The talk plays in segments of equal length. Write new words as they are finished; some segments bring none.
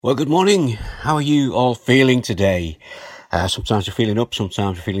Well, good morning. How are you all feeling today? Sometimes you're feeling up,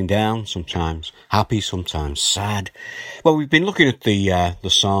 sometimes you're feeling down, sometimes happy, sometimes sad. Well, we've been looking at the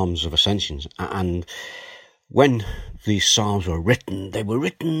Psalms of Ascensions, and when these Psalms were written, they were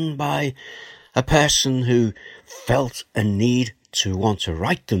written by a person who felt a need to want to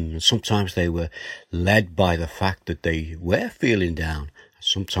write them. And sometimes they were led by the fact that they were feeling down,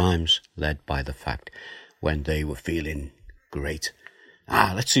 sometimes led by the fact when they were feeling great.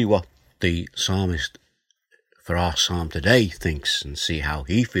 Let's see what the psalmist for our psalm today thinks and see how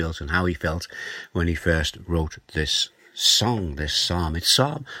he feels and how he felt when he first wrote this song, this psalm. It's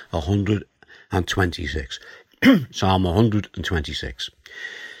Psalm 126. Psalm 126.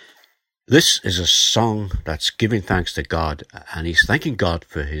 This is a song that's giving thanks to God, and he's thanking God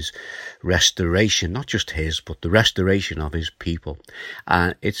for his restoration, not just his, but the restoration of his people.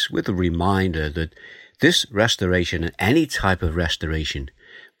 And it's with a reminder that this restoration, and any type of restoration,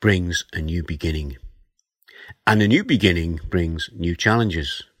 brings a new beginning. And a new beginning brings new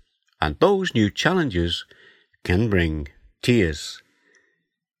challenges. And those new challenges can bring tears.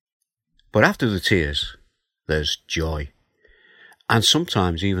 But after the tears, there's joy. And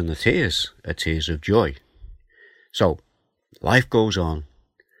sometimes even the tears are tears of joy. So, life goes on.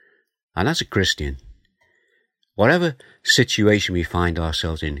 And as a Christian, whatever situation we find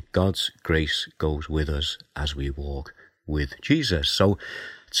ourselves in, God's grace goes with us as we walk with Jesus. So,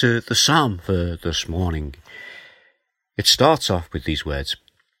 to the psalm for this morning, it starts off with these words: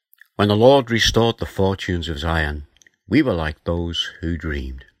 "When the Lord restored the fortunes of Zion, we were like those who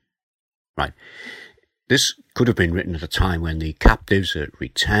dreamed." Right. This could have been written at a time when the captives are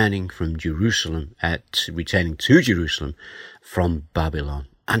returning to Jerusalem from Babylon.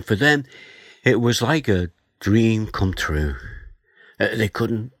 And for them, it was like a dream come true. They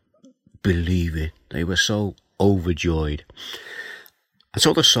couldn't believe it. They were so overjoyed. And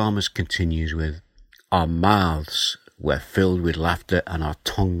so the psalmist continues with, "Our mouths were filled with laughter and our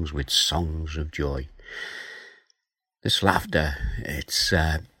tongues with songs of joy." This laughter, it's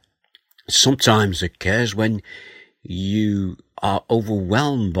sometimes occurs when you are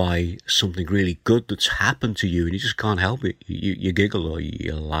overwhelmed by something really good that's happened to you and you just can't help it. You giggle or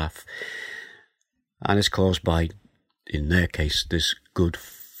you laugh. And it's caused by, in their case, this good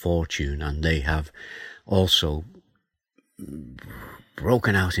fortune. And they have also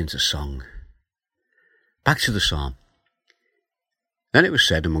broken out into song. Back to the psalm. "Then it was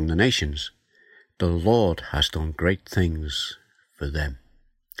said among the nations, the Lord has done great things for them."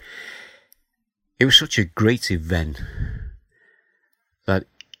 It was such a great event that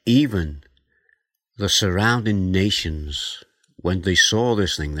even the surrounding nations, when they saw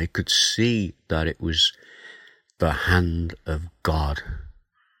this thing, they could see that it was the hand of God,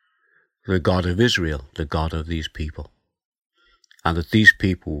 the God of Israel, the God of these people, and that these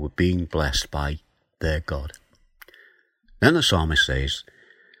people were being blessed by their God. Then the psalmist says,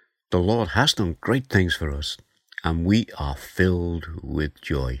 "The Lord has done great things for us, and we are filled with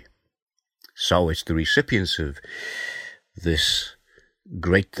joy." So it's the recipients of this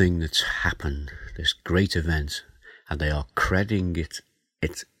great thing that's happened, this great event, and they are crediting it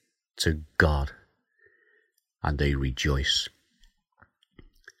to God, and they rejoice.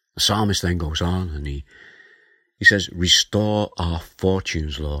 The psalmist then goes on and he says, "Restore our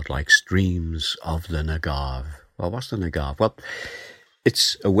fortunes, Lord, like streams of the Negev." Well, what's the Negev? Well,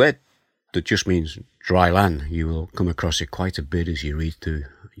 it's a word that just means dry land. You will come across it quite a bit as you read through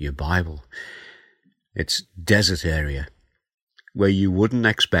your Bible. It's desert area where you wouldn't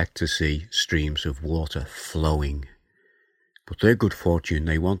expect to see streams of water flowing. But their good fortune,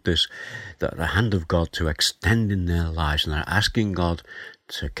 they want the hand of God to extend in their lives, and they're asking God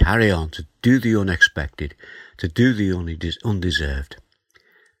to carry on, to do the unexpected, to do the undeserved.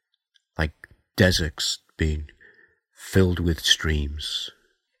 Like deserts being filled with streams.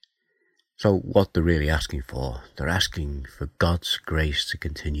 So what they're really asking for, they're asking for God's grace to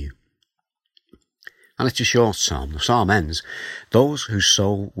continue. And it's a short psalm. The psalm ends, "Those who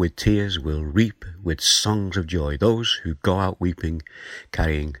sow with tears will reap with songs of joy. Those who go out weeping,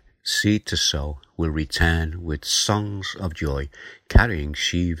 carrying seed to sow, will return with songs of joy, carrying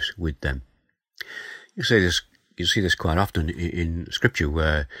sheaves with them." You see this quite often in Scripture,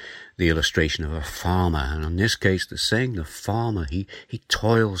 where the illustration of a farmer, and in this case, the saying the farmer, he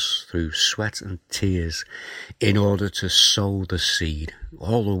toils through sweat and tears in order to sow the seed,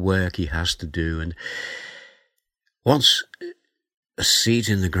 all the work he has to do. And once a seed's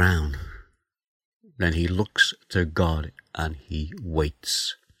in the ground, then he looks to God and he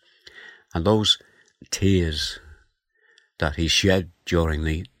waits. And those tears that he shed during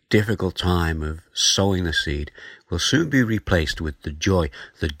the difficult time of sowing the seed will soon be replaced with the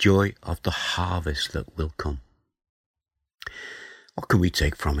joy of the harvest that will come. What can we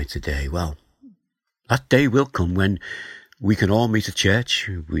take from it today? Well, that day will come when we can all meet at church.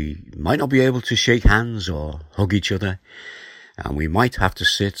 We might not be able to shake hands or hug each other, and we might have to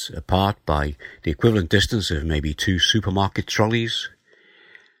sit apart by the equivalent distance of maybe 2 supermarket trolleys,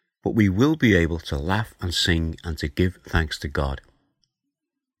 but we will be able to laugh and sing and to give thanks to God.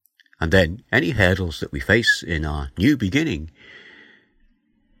 And then any hurdles that we face in our new beginning,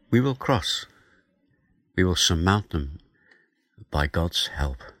 we will cross. We will surmount them by God's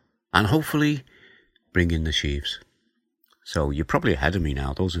help, and hopefully bring in the sheaves. So you're probably ahead of me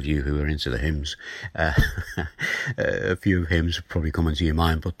now, those of you who are into the hymns. A few hymns have probably come into your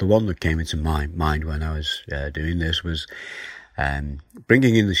mind, but the one that came into my mind when I was doing this was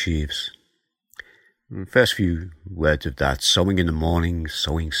bringing in the sheaves. The first few words of that: sowing in the morning,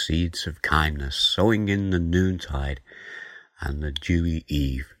 sowing seeds of kindness, sowing in the noontide and the dewy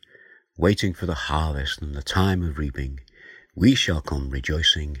eve, waiting for the harvest and the time of reaping. We shall come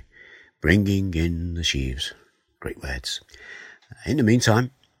rejoicing, bringing in the sheaves. Great words. In the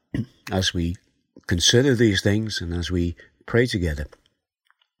meantime, as we consider these things and as we pray together,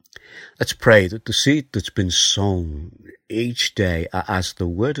 let's pray that the seed that's been sown each day as the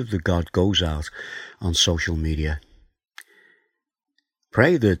word of the God goes out on social media,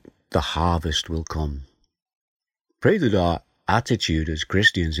 pray that the harvest will come. Pray that our attitude as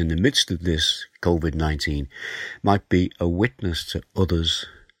Christians in the midst of this COVID-19 might be a witness to others,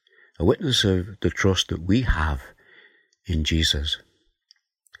 a witness of the trust that we have in Jesus.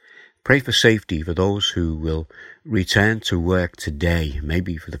 Pray for safety for those who will return to work today,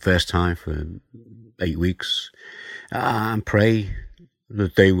 maybe for the first time for 8 weeks, and pray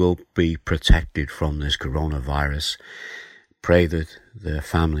that they will be protected from this coronavirus. Pray that their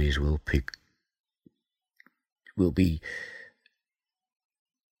families will be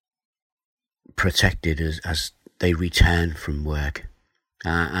protected as they return from work,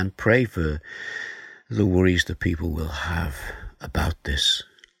 and pray for the worries that people will have about this,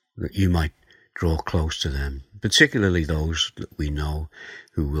 that you might draw close to them, particularly those that we know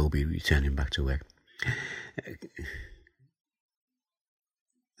who will be returning back to work.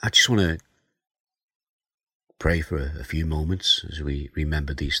 I just want to pray for a few moments as we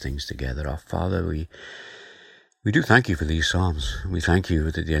remember these things together. Our Father, we do thank you for these Psalms. We thank you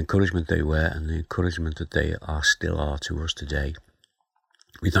for the encouragement they were and the encouragement that they still are to us today.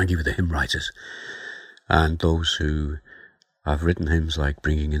 We thank you for the hymn writers and those who have written hymns like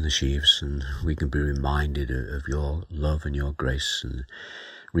Bringing in the Sheaves, and we can be reminded of your love and your grace, and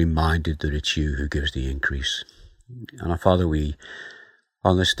reminded that it's you who gives the increase. And our Father, we,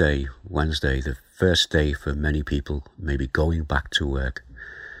 on this day, Wednesday, the first day for many people, maybe going back to work,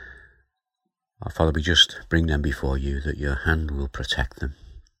 our Father, we just bring them before you, that your hand will protect them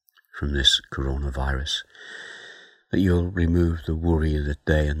from this coronavirus, that you'll remove the worry that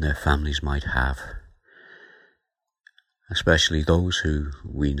they and their families might have, especially those who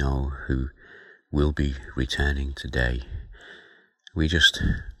we know who will be returning today. We just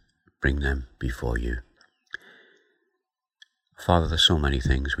bring them before you. Father, there's so many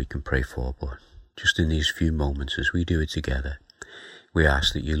things we can pray for, but just in these few moments as we do it together, we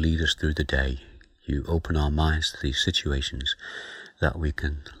ask that you lead us through the day. You open our minds to these situations, that we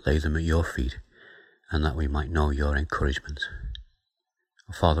can lay them at your feet, and that we might know your encouragement.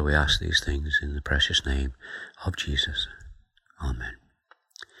 Father, we ask these things in the precious name of Jesus. Amen.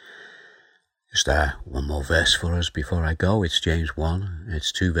 Just one more verse for us before I go. It's James 1.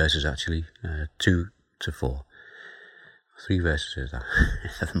 It's 2 verses actually, 2 to 4. 3 verses is that?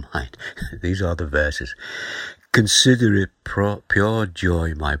 Never mind. These are the verses. Consider it pure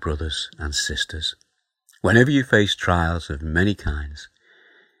joy, my brothers and sisters, whenever you face trials of many kinds,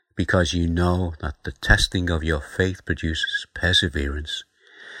 because you know that the testing of your faith produces perseverance.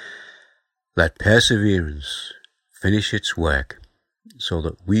 Let perseverance finish its work, so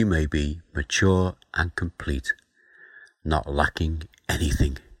that we may be mature and complete, not lacking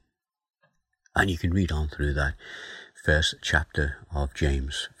anything. And you can read on through that first chapter of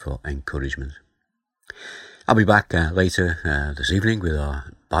James for encouragement. I'll be back later this evening with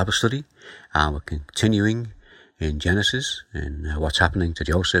our Bible study, and we're continuing in Genesis, in what's happening to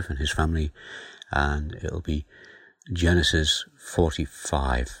Joseph and his family, and it'll be Genesis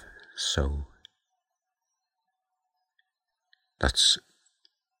 45. So that's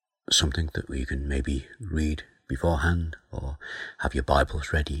something that we can maybe read beforehand, or have your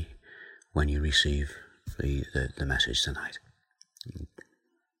Bibles ready when you receive the message tonight.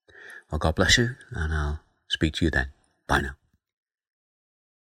 Well, God bless you, and I'll speak to you then. Bye now.